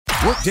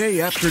Workday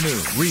afternoon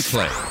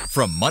replay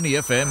from Money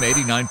FM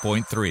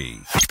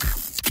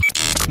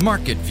 89.3.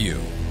 Market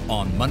View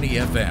on Money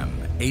FM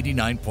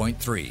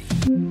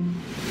 89.3.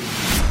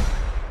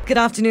 Good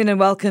afternoon and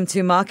welcome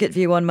to Market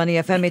View on Money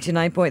FM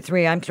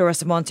 89.3. I'm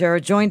Clarissa Montero,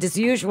 joined as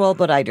usual,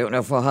 but I don't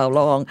know for how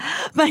long,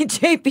 by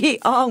JP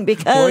Ong,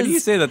 because... Why do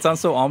you say that? Sounds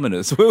so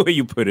ominous. Where will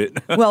you put it?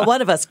 Well,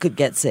 one of us could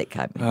get sick.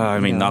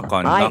 Knock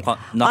on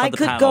the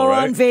could panel, go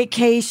right? on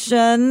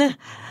vacation.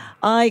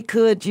 I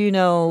could,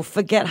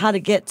 forget how to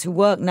get to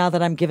work now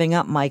that I'm giving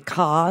up my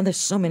car. There's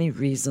so many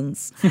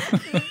reasons.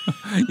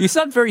 You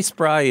sound very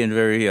spry and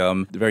very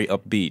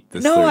upbeat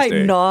this No, Thursday.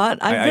 I'm not.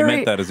 I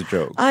meant that as a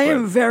joke. I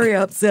am very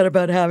upset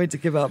about having to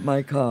give up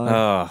my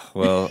car.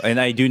 Well,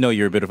 and I do know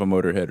you're a bit of a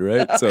motorhead,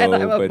 right? So, and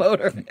I'm a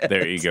motorhead.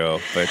 There you go.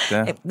 But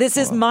this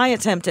is my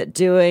attempt at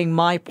doing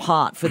my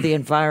part for the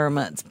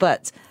environment.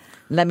 But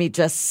let me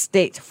just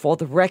state for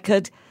the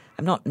record,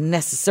 I'm not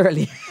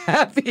necessarily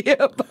happy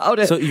about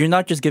it. So you're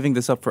not just giving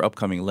this up for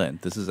upcoming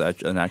Lent. This is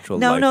an actual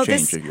life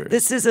change of yours.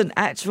 This is an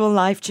actual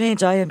life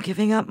change. I am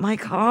giving up my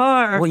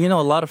car. Well,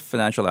 a lot of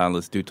financial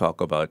analysts do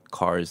talk about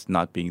cars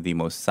not being the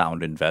most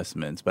sound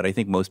investments. But I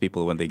think most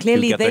people, when they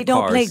Clearly, do get they their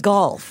don't cars, play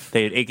golf.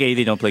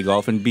 They don't play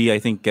golf. And B, I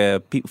think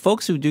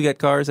folks who do get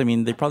cars,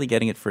 they're probably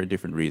getting it for a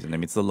different reason.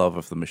 It's the love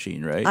of the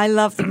machine, right? I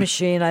love the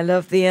machine. I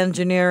love the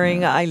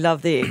engineering. I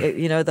love the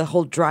the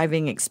whole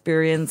driving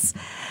experience.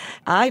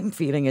 I'm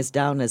feeling as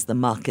down as the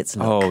markets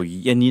look. Oh,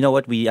 and you know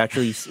what? We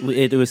actually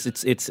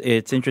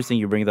it's interesting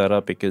you bring that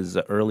up because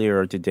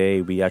earlier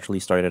today we actually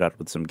started out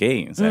with some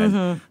gains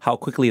and how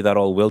quickly that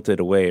all wilted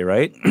away.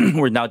 Right,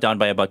 we're now down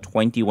by about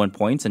 21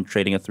 points and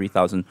trading at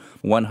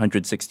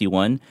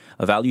 3,161.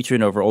 A value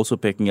turnover also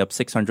picking up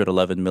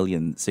 611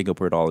 million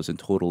Singapore dollars in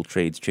total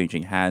trades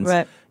changing hands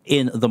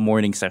in the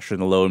morning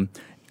session alone.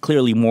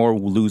 Clearly more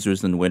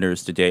losers than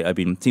winners today.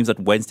 It seems that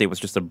Wednesday was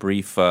just a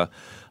brief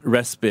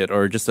respite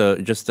or just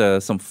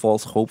some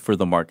false hope for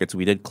the markets.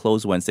 We did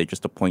close Wednesday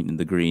just a point in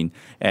the green.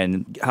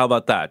 And how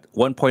about that?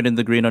 1 point in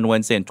the green on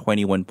Wednesday and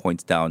 21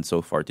 points down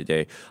so far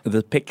today.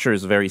 The picture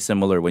is very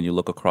similar when you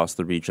look across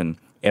the region.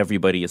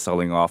 Everybody is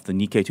selling off. The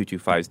Nikkei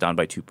 225 is down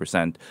by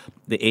 2%.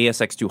 The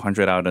ASX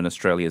 200 out in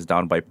Australia is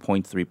down by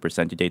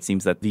 0.3% today. It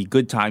seems that the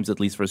good times, at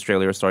least for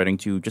Australia, are starting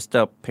to just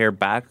pare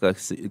back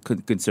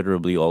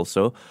considerably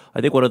also.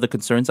 I think one of the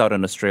concerns out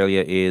in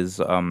Australia is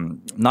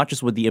not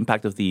just with the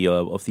impact of the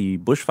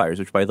bushfires,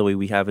 which, by the way,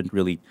 we haven't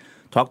really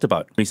talked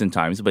about recent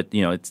times, but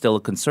it's still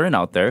a concern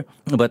out there.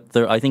 But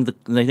I think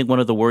one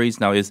of the worries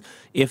now is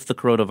if the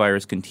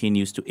coronavirus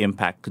continues to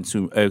impact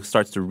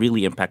starts to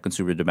really impact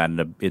consumer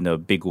demand in a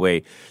big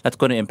way, that's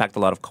going to impact a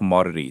lot of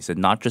commodities and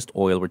not just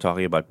oil. We're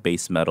talking about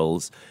base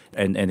metals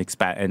and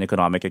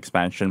economic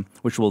expansion,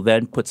 which will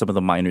then put some of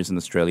the miners in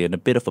Australia in a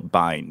bit of a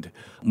bind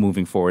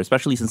moving forward,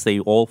 especially since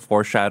they all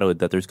foreshadowed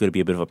that there's going to be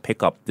a bit of a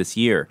pickup this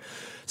year.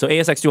 So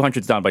ASX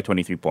 200 is down by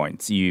 23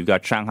 points. You've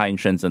got Shanghai and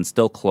Shenzhen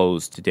still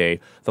closed today.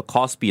 The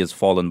Kospi has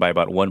fallen by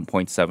about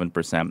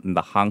 1.7%, and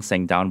the Hang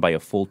Seng down by a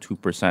full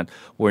 2%,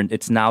 where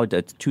it's now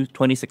at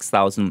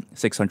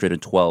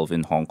 26,612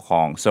 in Hong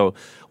Kong. So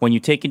when you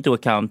take into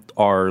account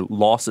our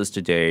losses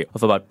today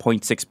of about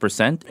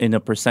 0.6%, in a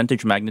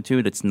percentage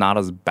magnitude, it's not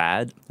as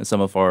bad as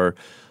some of our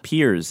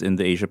peers in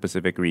the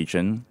Asia-Pacific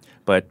region.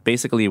 But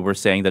basically, we're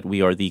saying that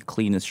we are the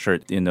cleanest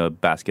shirt in a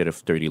basket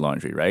of dirty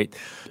laundry, right?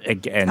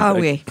 Are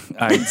we?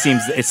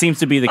 It seems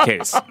to be the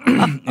case.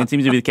 It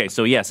seems to be the case.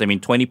 So yes,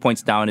 20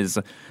 points down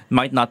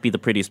might not be the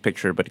prettiest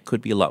picture, but it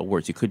could be a lot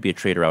worse. You could be a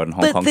trader out in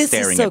Hong Kong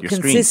staring at your screen. But this is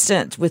so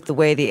consistent with the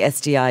way the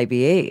STI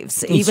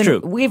behaves. It's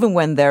true. Even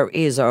when there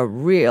is a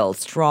real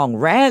strong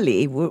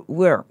rally,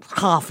 we're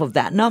half of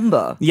that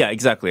number. Yeah,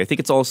 exactly. I think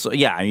it's also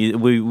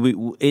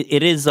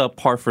it is a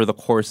par for the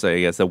course.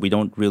 I guess that we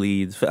don't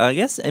really. I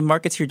guess and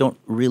markets here don't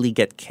really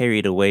get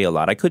carried away a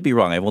lot. I could be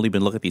wrong. I've only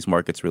been looking at these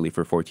markets really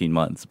for 14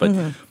 months,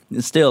 but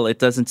still, it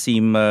doesn't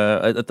seem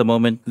at the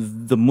moment.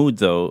 The mood,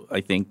 though,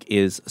 I think,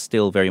 is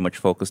still very much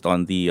focused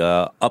on the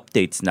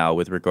updates now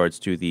with regards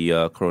to the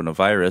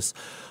coronavirus.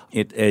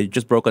 It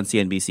just broke on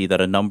CNBC that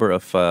a number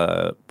of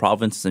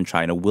provinces in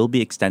China will be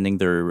extending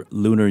their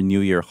Lunar New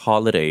Year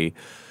holiday,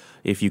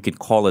 if you can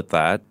call it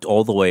that,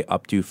 all the way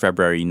up to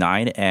February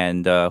 9.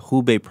 And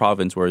Hubei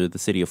province, where the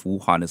city of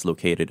Wuhan is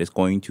located, is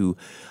going to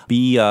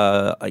be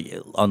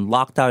on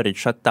lockdown and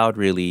shut down,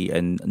 really,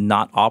 and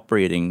not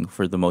operating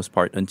for the most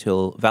part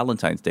until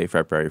Valentine's Day,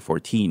 February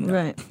 14.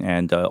 Right.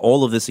 And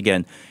all of this,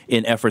 again,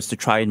 in efforts to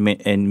try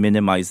and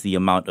minimize the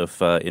amount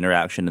of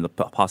interaction and the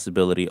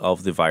possibility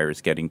of the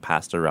virus getting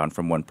passed around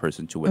from one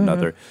person to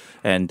another.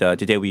 And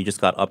today we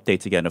just got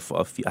updates again of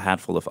a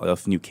handful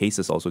of new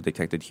cases also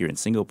detected here in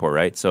Singapore,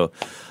 right? So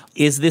So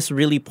is this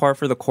really par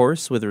for the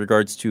course with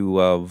regards to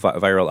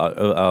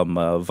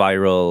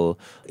viral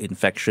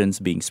infections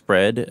being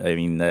spread? I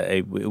mean,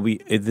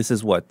 this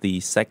is what,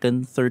 the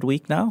third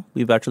week now?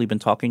 We've actually been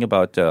talking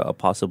about a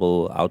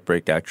possible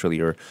outbreak, actually,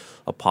 or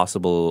a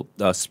possible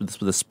the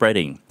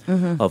spreading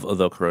of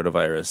the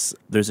coronavirus.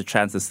 There's a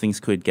chance that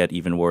things could get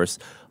even worse.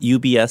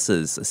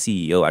 UBS's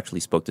CEO actually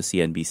spoke to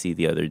CNBC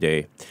the other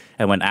day,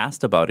 and when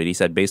asked about it, he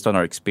said, based on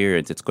our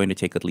experience, it's going to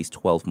take at least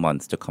 12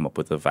 months to come up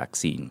with a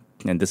vaccine.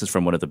 And this is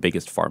from one of the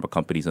biggest pharma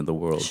companies in the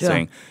world,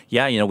 saying,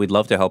 we'd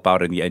love to help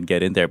out and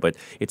get in there, but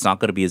it's not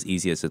going to be as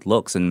easy as it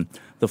looks. And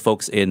the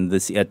folks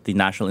at the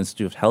National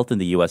Institute of Health in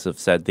the U.S. have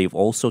said they've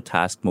also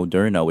tasked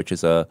Moderna, which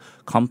is a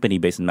company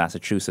based in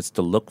Massachusetts,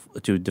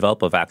 to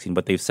develop a vaccine.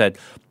 But they've said,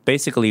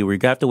 basically, we're going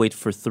to have to wait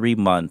for 3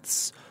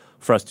 months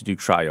for us to do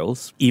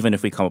trials, even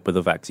if we come up with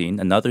a vaccine,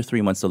 another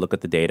 3 months to look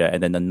at the data,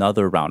 and then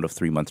another round of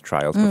 3-month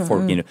trials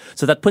before,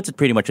 so that puts it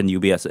pretty much in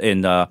UBS,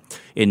 in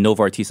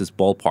Novartis's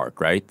ballpark,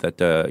 right? That,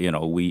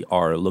 we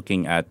are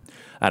looking at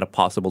a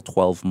possible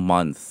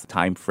 12-month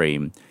time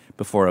frame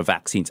before a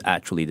vaccine's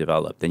actually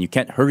developed. And you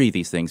can't hurry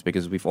these things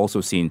because we've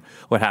also seen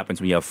what happens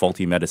when you have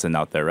faulty medicine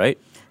out there, right?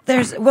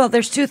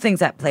 There's two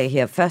things at play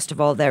here. First of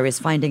all, there is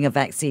finding a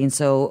vaccine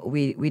so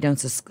we don't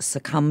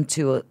succumb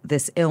to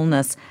this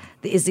illness.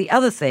 Is the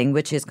other thing,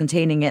 which is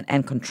containing it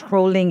and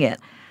controlling it,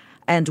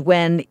 and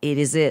when it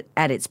is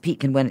at its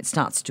peak and when it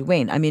starts to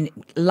wane. I mean,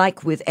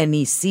 like with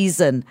any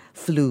season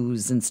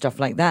flus and stuff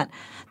like that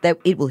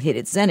it will hit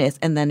its zenith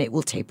and then it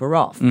will taper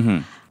off.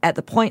 At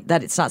the point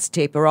that it starts to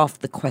taper off,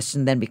 the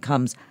question then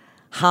becomes,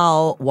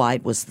 how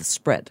wide was the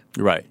spread?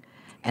 Right.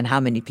 And how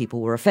many people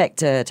were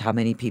affected, how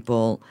many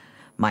people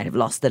might have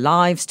lost their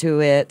lives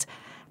to it,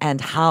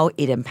 and how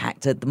it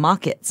impacted the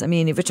markets. I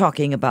mean, if we're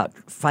talking about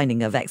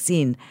finding a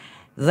vaccine,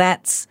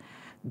 that's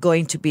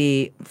going to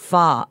be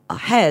far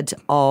ahead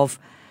of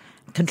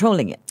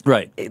controlling it.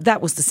 Right.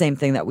 That was the same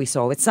thing that we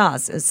saw with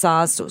SARS.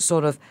 SARS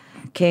sort of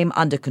came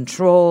under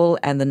control,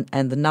 and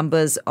the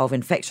numbers of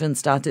infections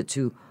started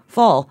to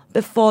fall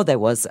before there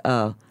was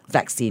a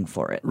vaccine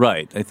for it.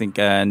 Right, I think,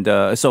 and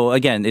so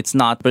again, it's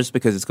not just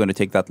because it's going to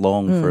take that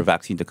long for a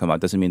vaccine to come out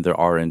doesn't mean there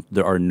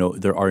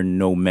are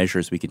no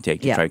measures we can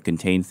take to try to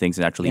contain things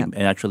and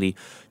actually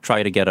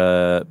try to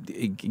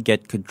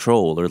get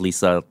control, or at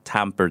least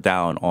tamper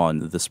down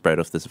on the spread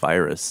of this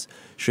virus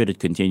should it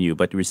continue.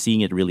 But we're seeing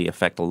it really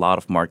affect a lot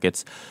of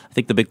markets. I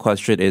think the big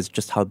question is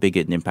just how big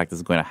an impact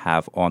is going to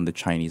have on the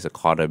Chinese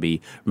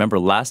economy. Remember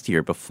last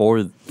year, before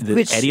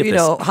any of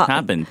this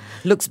happened,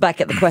 looks back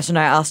at the question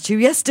I asked you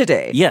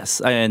yesterday. Yes,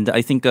 and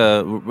I think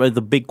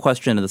the big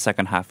question in the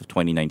second half of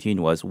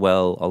 2019 was,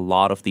 well, a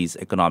lot of these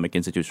economic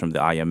institutes from the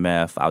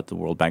IMF, out the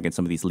World Bank, and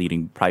some of these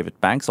leading private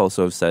banks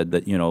also have said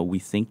that, we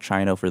think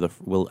China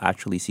will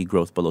actually see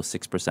growth below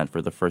 6%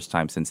 for the first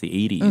time since the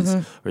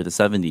 80s or the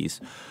 70s.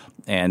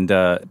 And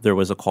there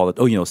was a call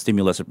that,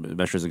 stimulus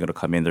measures are going to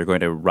come in. They're going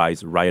to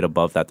rise right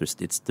above that.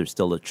 There's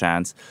still a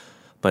chance.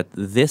 But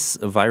this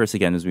virus,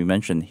 again, as we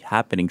mentioned,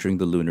 happening during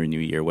the Lunar New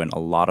Year when a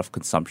lot of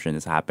consumption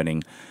is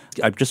happening.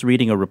 I'm just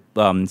reading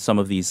some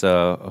of these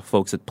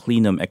folks at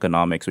Plenum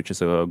Economics, which is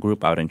a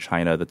group out in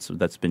China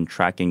that's been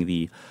tracking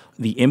the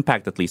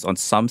impact, at least, on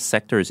some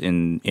sectors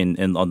on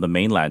the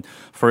mainland.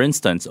 For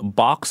instance,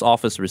 box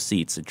office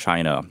receipts in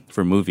China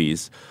for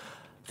movies,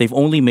 they've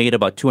only made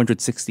about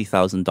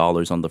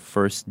 $260,000 on the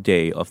first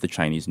day of the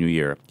Chinese New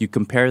Year. You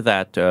compare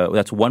that,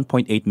 that's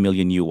 1.8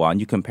 million yuan.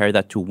 You compare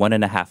that to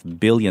 1.5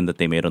 billion that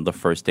they made on the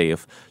first day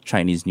of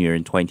Chinese New Year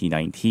in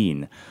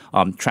 2019.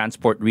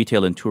 Transport,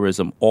 retail, and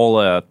tourism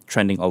all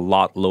trending a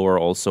lot lower.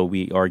 Also,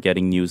 we are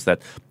getting news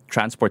that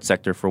transport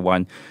sector, for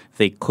one,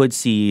 they could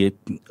see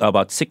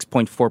about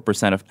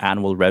 6.4% of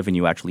annual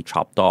revenue actually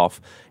chopped off.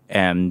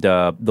 And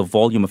the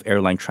volume of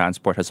airline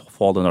transport has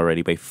fallen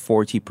already by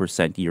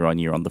 40% year on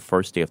year on the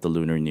first day of the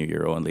Lunar New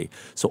Year only.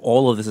 So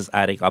all of this is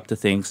adding up to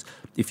things.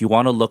 If you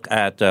want to look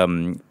at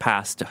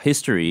past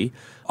history,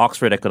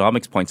 Oxford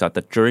Economics points out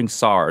that during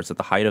SARS, at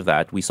the height of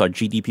that, we saw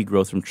GDP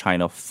growth from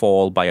China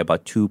fall by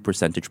about 2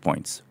 percentage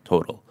points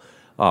total.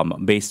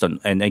 Based on,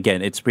 and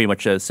again, it's pretty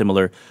much a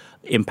similar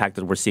impact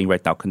that we're seeing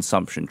right now.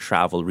 Consumption,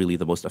 travel, really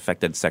the most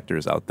affected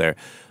sectors out there.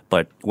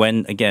 But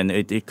when, again,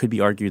 it could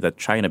be argued that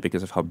China,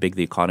 because of how big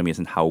the economy is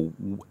and how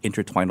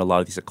intertwined a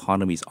lot of these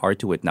economies are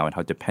to it now and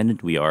how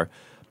dependent we are,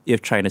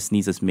 if China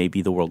sneezes,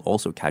 maybe the world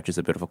also catches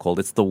a bit of a cold.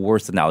 It's the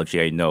worst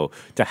analogy I know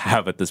to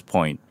have at this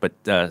point. But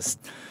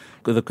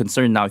the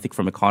concern now, I think,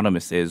 from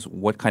economists is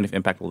what kind of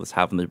impact will this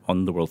have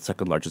on the world's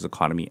second largest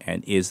economy?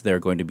 And is there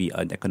going to be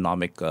an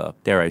economic,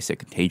 dare I say,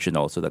 contagion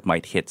also that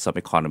might hit some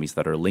economies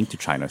that are linked to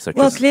China, such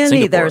as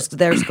clearly Singapore?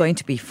 there's going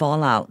to be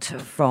fallout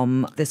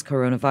from this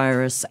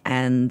coronavirus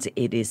and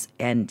its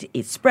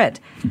spread.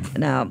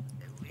 Now,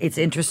 it's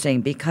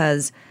interesting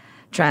because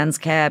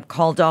Transcab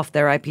called off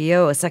their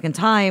IPO a second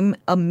time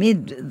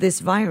amid this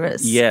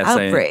virus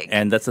outbreak.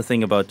 And that's the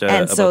thing about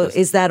and so about this.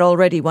 is that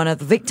already one of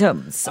the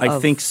victims? I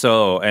think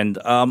so. And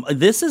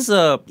this is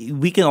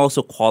we can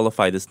also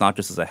qualify this not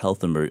just as a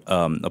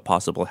a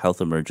possible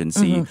health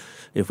emergency,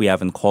 if we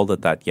haven't called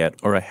it that yet,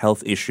 or a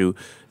health issue.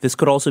 This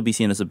could also be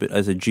seen as a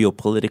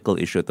geopolitical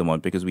issue at the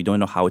moment because we don't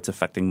know how it's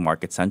affecting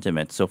market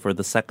sentiment. So for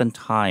the second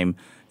time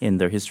in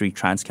their history,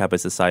 Transcab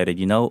has decided,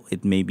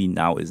 it maybe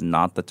now is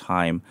not the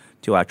time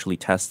to actually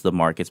test the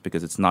markets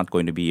because it's not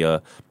going to be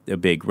a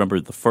big. Remember,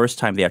 the first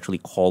time they actually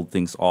called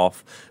things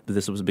off,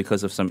 this was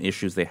because of some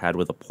issues they had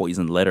with a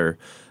poison letter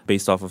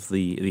based off of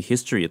the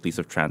history, at least,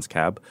 of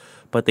Transcab.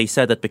 But they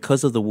said that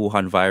because of the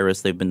Wuhan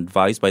virus, they've been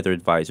advised by their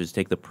advisors to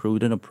take the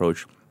prudent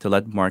approach to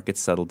let markets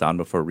settle down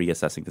before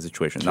reassessing the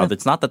situation. Now,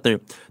 it's not that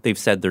they've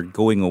said they're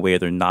going away,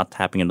 they're not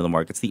tapping into the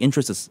markets. The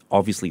interest is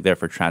obviously there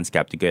for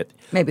Transcab to get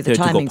maybe the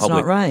timing's to go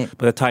public. Not right.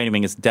 But the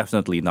timing is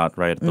definitely not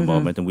right at the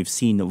moment. And we've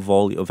seen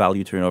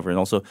value turnover and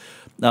also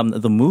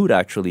the mood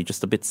actually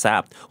just a bit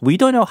sapped. We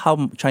don't know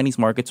how Chinese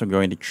markets are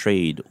going to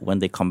trade when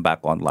they come back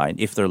online,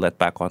 if they're let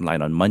back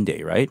online on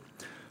Monday, right?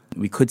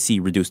 We could see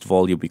reduced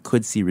volume. We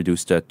could see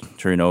reduced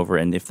turnover.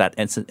 And if that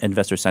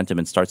investor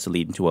sentiment starts to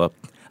lead into a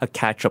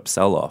catch-up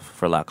sell-off,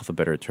 for lack of a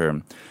better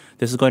term,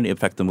 this is going to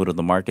affect the mood of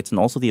the markets and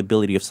also the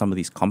ability of some of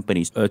these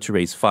companies to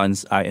raise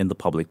funds in the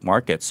public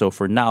market. So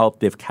for now,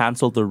 they've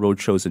canceled their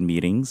roadshows and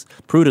meetings,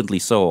 prudently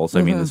so also.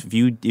 I mean,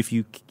 if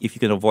you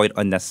can avoid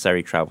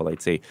unnecessary travel,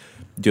 I'd say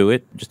do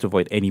it, just to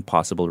avoid any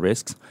possible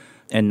risks.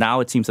 And now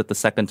it seems that the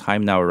second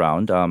time now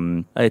around,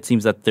 it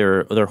seems that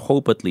their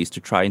hope at least to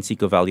try and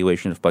seek a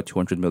valuation of about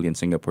 200 million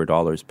Singapore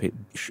dollars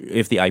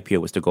if the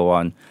IPO was to go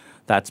on,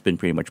 that's been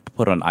pretty much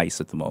put on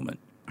ice at the moment.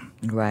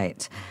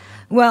 Right.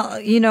 Well,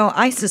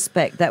 I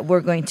suspect that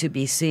we're going to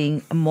be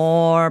seeing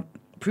more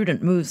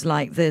prudent moves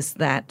like this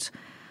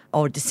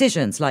or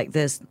decisions like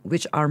this,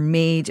 which are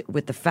made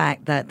with the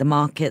fact that the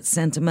market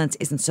sentiment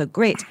isn't so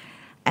great.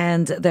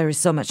 And there is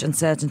so much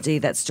uncertainty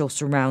that still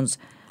surrounds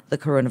the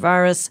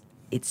coronavirus,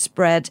 its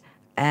spread,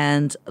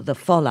 and the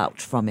fallout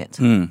from it.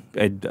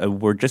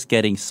 We're just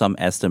getting some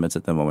estimates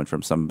at the moment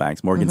from some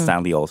banks. Morgan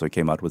Stanley also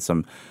came out with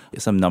some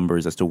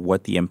numbers as to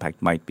what the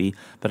impact might be.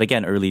 But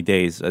again, early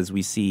days, as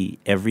we see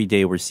every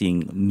day, we're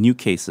seeing new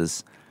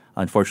cases.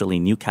 Unfortunately,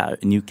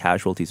 new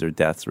casualties or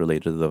deaths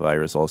related to the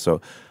virus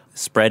also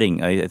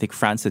spreading. I think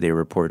France today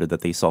reported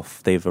that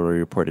they've already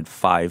reported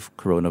 5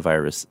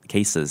 coronavirus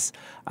cases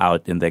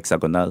out in the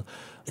Hexagonal.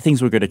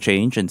 Things were going to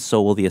change, and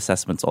so will the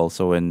assessments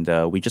also. And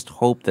we just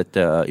hope that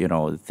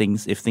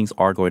if things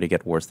are going to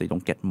get worse, they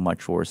don't get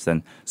much worse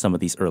than some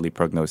of these early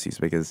prognoses,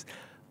 because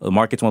the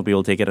markets won't be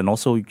able to take it, and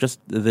also just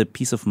the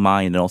peace of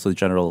mind and also the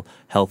general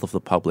health of the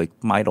public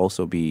might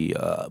also be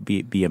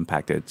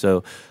impacted.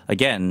 So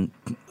again,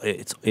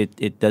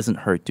 it doesn't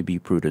hurt to be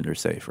prudent or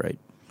safe, right?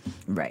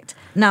 Right.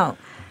 Now,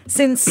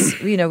 since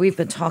we've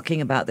been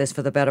talking about this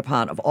for the better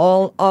part of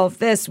all of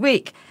this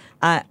week,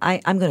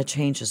 I'm going to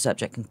change the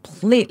subject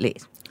completely.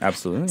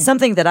 Absolutely.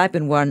 Something that I've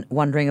been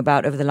wondering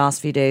about over the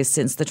last few days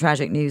since the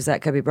tragic news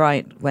that Kobe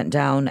Bryant went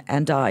down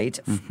and died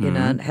in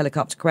a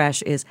helicopter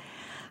crash is,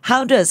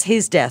 how does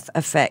his death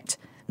affect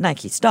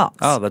Nike stocks?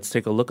 Oh, let's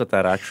take a look at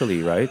that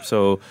actually, right?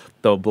 So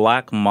the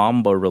Black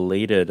Mamba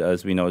related,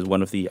 as we know, is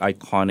one of the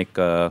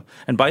iconic...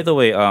 and by the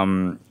way,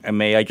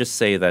 may I just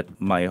say that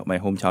my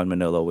hometown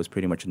Manila was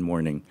pretty much in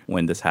mourning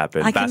when this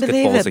happened. I can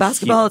believe it.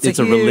 Basketball is it's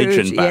a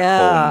religion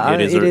back home.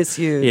 It is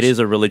huge. It is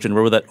a religion.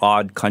 We're that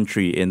odd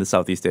country in the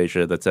Southeast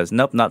Asia that says,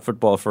 nope, not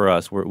football for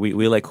us.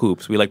 We like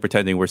hoops. We like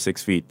pretending we're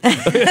 6 feet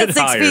 6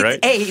 higher, feet right?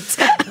 8.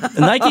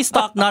 Nike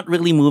stock not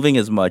really moving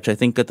as much. I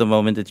think at the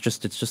moment it's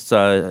just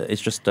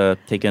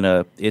taken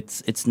a.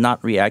 It's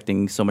not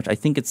reacting so much. I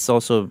think it's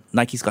also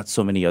Nike's got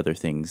so many other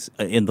things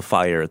in the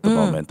fire at the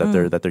moment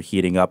that they're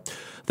heating up.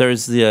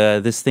 There's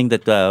this thing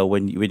that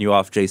when you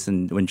off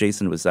Jason, when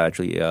Jason was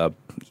actually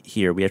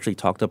here, we actually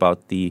talked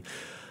about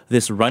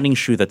this running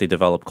shoe that they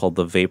developed called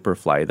the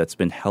Vaporfly that's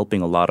been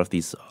helping a lot of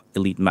these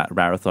elite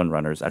marathon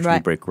runners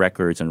actually break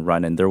records and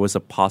run. And there was a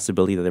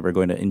possibility that they were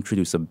going to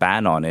introduce a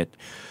ban on it.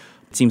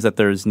 It seems that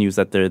there's news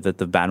that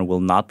the ban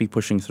will not be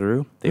pushing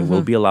through. They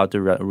will be allowed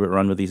to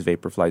run with these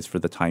Vaporflies for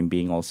the time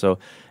being also.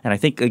 And I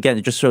think, again,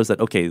 it just shows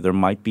that, okay, there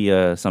might be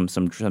some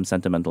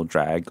sentimental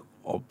drag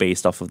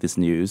based off of this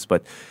news.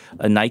 But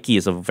Nike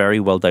is a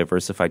very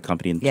well-diversified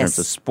company in terms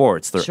of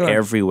sports. They're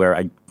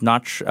everywhere.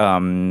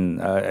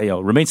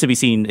 Remains to be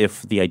seen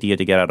if the idea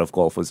to get out of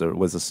golf was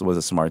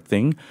a smart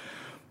thing.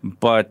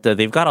 But they're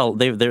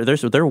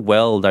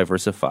well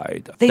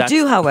diversified. They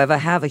do, however,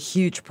 have a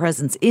huge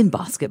presence in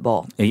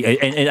basketball.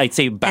 And I'd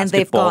say basketball, and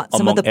they've got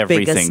some among of the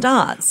everything. biggest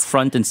stars.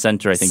 Front and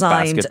center, I think,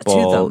 signed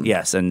basketball. to them.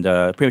 Yes, and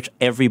pretty much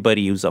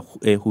everybody who's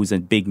a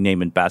big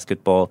name in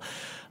basketball.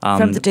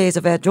 From the days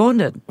of Air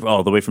Jordan.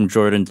 All the way from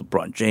Jordan to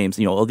LeBron James.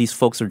 All these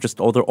folks are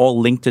they're all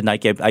linked to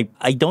Nike.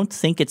 I don't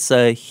think it's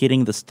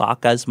hitting the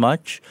stock as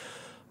much.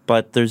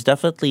 But there's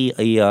definitely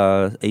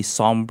a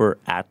somber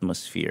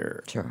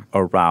atmosphere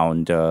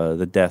around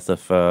the death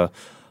of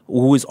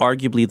who is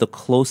arguably the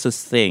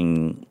closest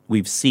thing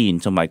we've seen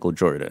to Michael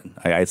Jordan.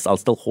 I'll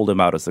still hold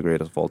him out as the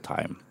greatest of all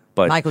time.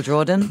 But Michael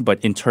Jordan?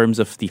 But in terms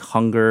of the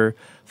hunger,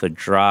 the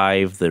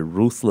drive, the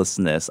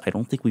ruthlessness, I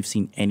don't think we've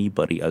seen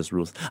anybody as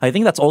ruthless. I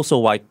think that's also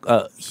why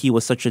he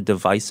was such a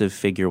divisive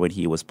figure when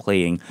he was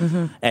playing,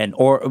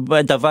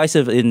 but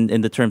divisive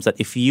in the terms that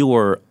if you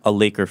were a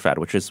Laker fan,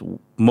 which is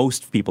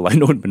most people I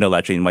know in Manila,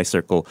 actually in my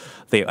circle,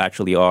 they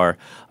actually are,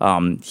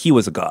 he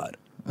was a god.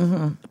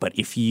 But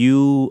if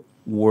you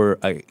were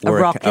a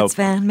Rockets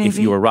fan, maybe? If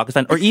you were a Rockets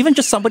fan, or even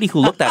just somebody who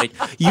looked at it,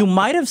 you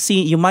might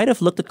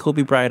have looked at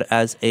Kobe Bryant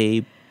as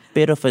a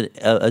bit of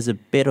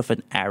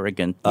an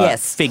arrogant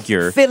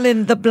figure. Fill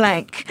in the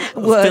blank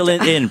word. Fill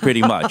it in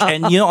pretty much.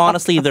 And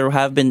honestly, there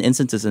have been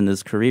instances in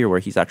his career where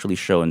he's actually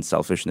shown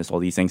selfishness, all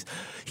these things.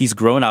 He's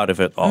grown out of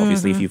it,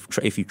 obviously,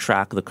 if you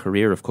track the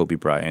career of Kobe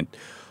Bryant.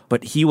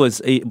 But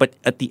but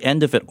at the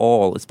end of it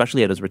all,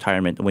 especially at his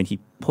retirement, when he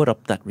put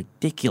up that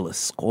ridiculous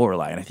score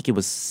line, I think it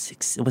was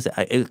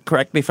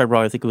correct me if I'm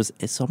wrong, I think it was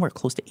somewhere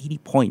close to 80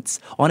 points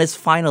on his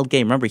final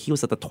game. Remember, he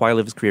was at the twilight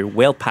of his career,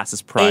 well past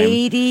his prime.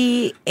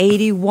 80,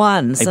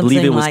 81, something like that. I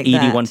believe it was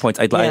 81 points.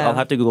 I'll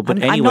have to Google,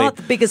 but anyway. I'm not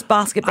the biggest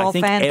basketball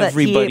fan, but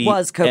he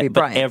was Kobe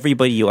Bryant. But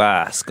everybody you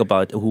ask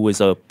about who was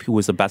a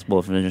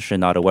basketball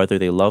aficionado, whether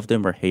they loved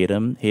him or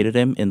hated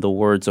him, in the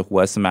words of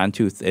Wes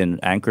Mantooth in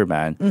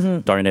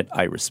Anchorman, darn it,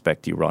 I respect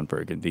you, Ron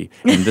Burgundy.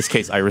 In this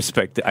case, I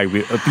respect it.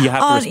 You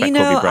have to respect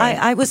Kobe Bryant.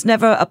 I was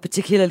never a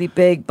particularly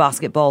big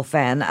basketball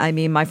fan. I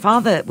mean, my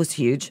father was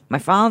huge. My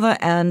father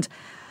and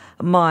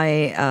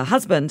my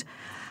husband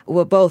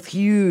were both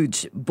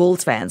huge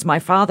Bulls fans. My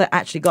father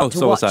actually got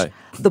to watch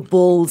the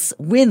Bulls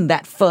win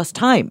that first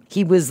time.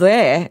 He was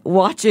there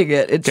watching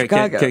it in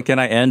Chicago. Can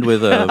I end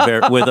with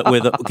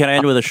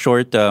a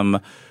short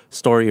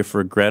story of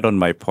regret on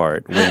my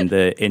part? When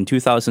in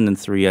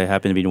 2003, I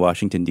happened to be in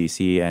Washington,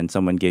 D.C., and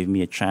someone gave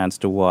me a chance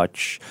to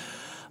watch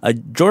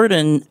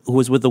Jordan, who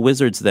was with the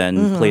Wizards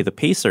then, play the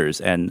Pacers.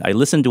 And I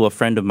listened to a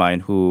friend of mine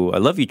who, I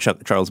love you,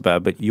 Charles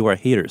Babb, but you are a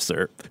hater,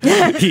 sir.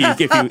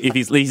 If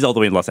he's all the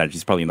way in Los Angeles,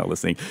 he's probably not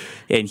listening.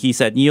 And he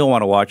said, you don't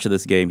want to watch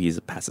this game. He's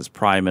past his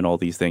prime and all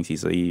these things.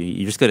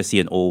 You're just going to see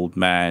an old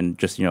man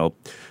just,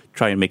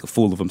 try and make a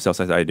fool of himself.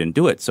 So I didn't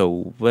do it.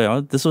 So,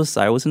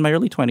 I was in my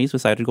early 20s,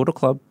 decided to go to a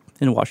club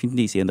in Washington,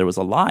 D.C., and there was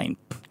a line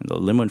in the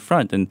limo in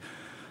front. And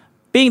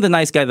being the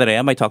nice guy that I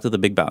am, I talk to the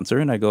big bouncer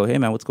and I go, "Hey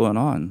man, what's going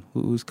on?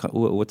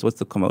 What's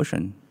the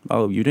commotion?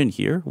 Oh, you didn't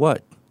hear?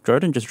 What?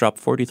 Jordan just dropped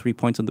 43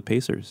 points on the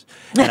Pacers."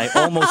 And I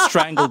almost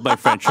strangled my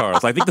friend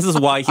Charles. I think this is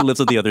why he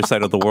lives on the other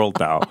side of the world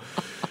now.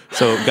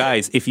 So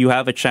guys, if you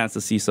have a chance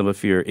to see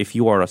if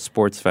you are a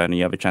sports fan and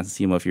you have a chance to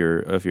see some of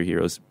your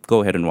heroes,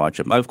 go ahead and watch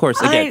them. Of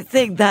course, again, I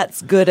think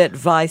that's good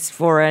advice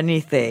for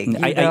anything.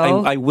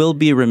 I will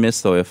be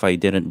remiss though if I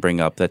didn't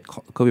bring up that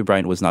Kobe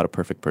Bryant was not a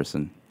perfect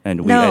person.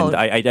 And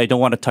I don't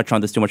want to touch on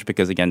this too much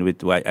because, again,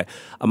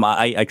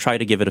 I try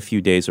to give it a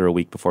few days or a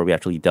week before we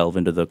actually delve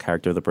into the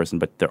character of the person.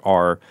 But there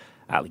are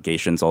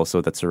allegations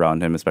also that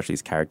surround him, especially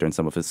his character and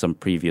some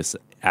previous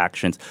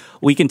actions.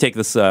 We can take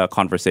this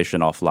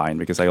conversation offline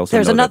because I also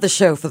there's another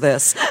show for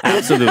this.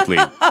 Absolutely,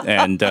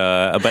 and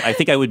but I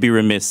think I would be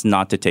remiss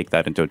not to take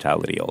that in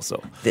totality.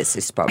 Also, this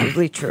is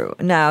probably true.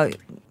 Now,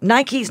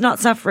 Nike's not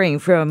suffering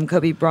from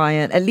Kobe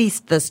Bryant, at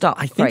least the stock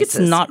prices. I think it's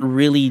not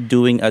really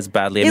doing as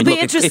badly. It'll be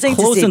interesting it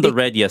closed to see in the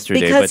red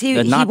yesterday, because but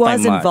he not by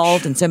was much.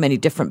 involved in so many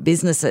different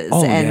businesses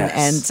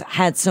and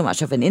had so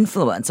much of an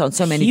influence on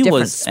so many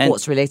different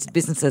sports-related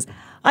businesses.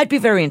 I'd be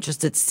very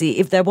interested to see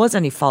if there was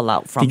any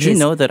fallout from his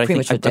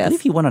premature death. I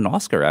believe he won an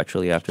Oscar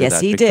actually after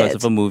that he because did.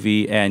 of a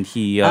movie, and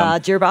he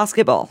Dear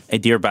Basketball.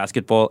 Dear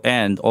Basketball,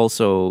 and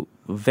also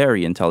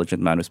very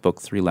intelligent man who spoke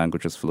 3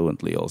 languages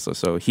fluently also.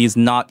 So he's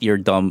not your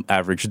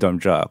average dumb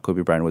jock.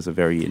 Kobe Bryant was a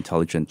very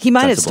intelligent, he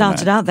might have sensible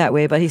started man. out that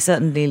way, but he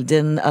certainly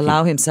didn't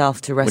allow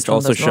himself to rest on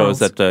those Which also shows laurels.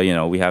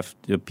 that we have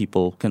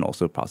people can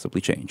also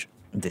possibly change.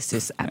 This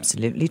is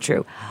absolutely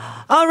true.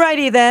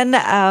 Alrighty then,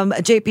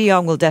 JP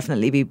Young will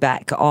definitely be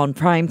back on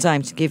Prime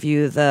Time to give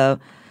you the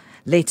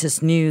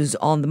latest news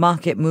on the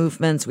market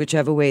movements,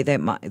 whichever way they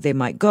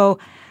might go.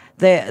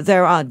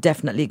 There are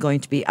definitely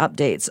going to be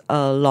updates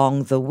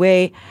along the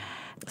way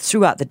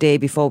throughout the day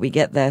before we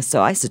get there.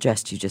 So I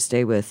suggest you just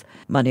stay with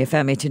Money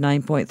FM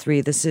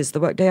 89.3. This is the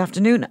Workday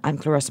Afternoon. I'm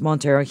Clarissa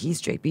Montero.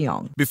 He's JP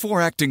Young.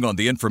 Before acting on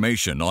the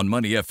information on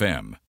Money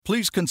FM,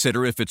 please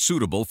consider if it's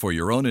suitable for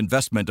your own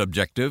investment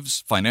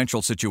objectives,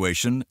 financial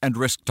situation, and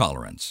risk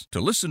tolerance.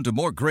 To listen to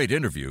more great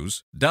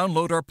interviews,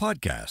 download our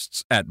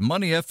podcasts at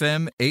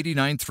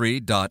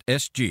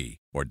moneyfm893.sg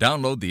or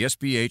download the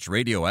SPH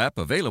radio app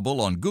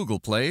available on Google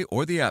Play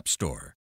or the App Store.